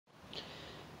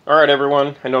Alright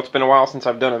everyone, I know it's been a while since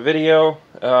I've done a video.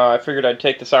 I figured I'd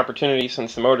take this opportunity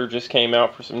since the motor just came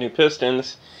out for some new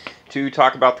pistons to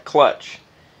talk about the clutch.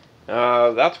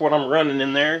 That's what I'm running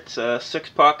in there. It's a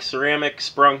 6-puck ceramic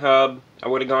sprung hub. I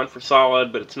would have gone for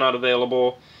solid, but it's not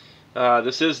available.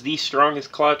 This is the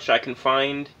strongest clutch I can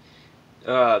find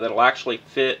that'll actually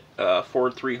fit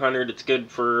Ford 300. It's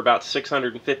good for about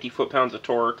 650 foot-pounds of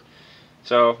torque.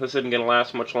 So this isn't going to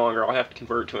last much longer. I'll have to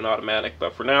convert to an automatic,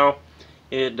 but for now,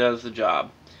 it does the job.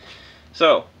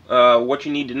 So, what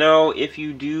you need to know, if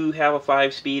you do have a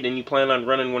 5-speed and you plan on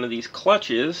running one of these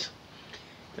clutches,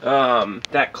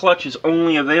 that clutch is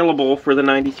only available for the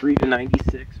 93 to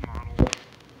 96 model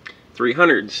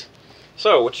 300s.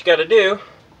 So, what you got to do,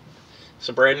 it's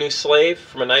a brand new slave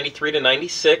from a 93 to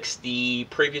 96. The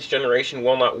previous generation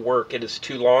will not work. It is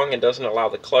too long and doesn't allow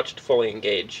the clutch to fully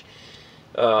engage.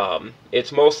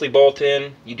 It's mostly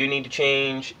bolt-in. You do need to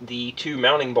change the 2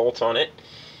 mounting bolts on it.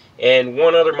 And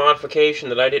one other modification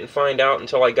that I didn't find out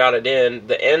until I got it in,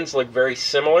 the ends look very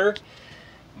similar,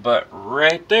 but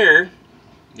right there,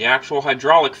 the actual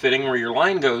hydraulic fitting where your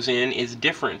line goes in is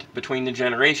different between the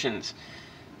generations.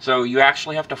 So you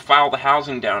actually have to file the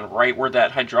housing down right where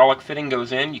that hydraulic fitting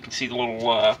goes in. You can see the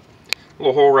little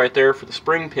hole right there for the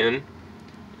spring pin.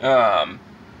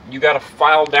 You got to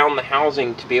file down the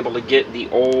housing to be able to get the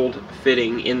old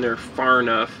fitting in there far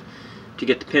enough to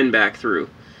get the pin back through.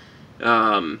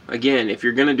 Again, if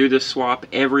you're going to do this swap,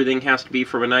 everything has to be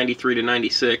from a 93 to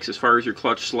 96 as far as your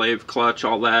clutch slave, clutch,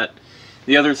 all that.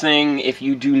 The other thing, if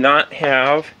you do not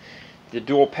have the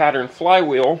dual pattern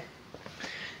flywheel,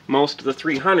 most of the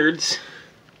 300s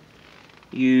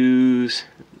use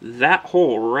that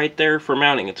hole right there for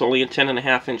mounting. It's only a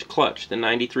 10.5-inch clutch. The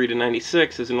 93 to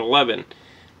 96 is an 11.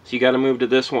 So you got to move to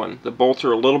this one. The bolts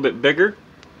are a little bit bigger,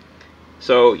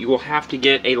 so you will have to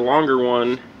get a longer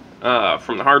one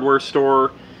from the hardware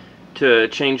store to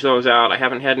change those out. I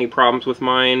haven't had any problems with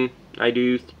mine. I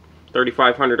do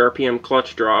 3,500 RPM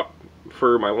clutch drop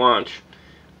for my launch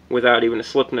without even a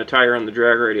slip in a tire on the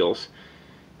drag radials.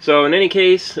 So in any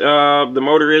case, the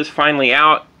motor is finally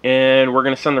out, and we're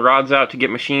going to send the rods out to get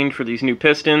machined for these new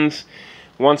pistons.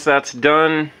 Once that's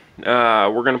done,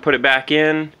 we're going to put it back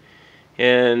in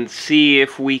and see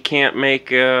if we can't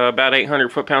make about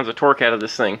 800 foot-pounds of torque out of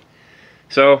this thing.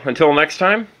 So, until next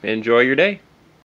time, enjoy your day.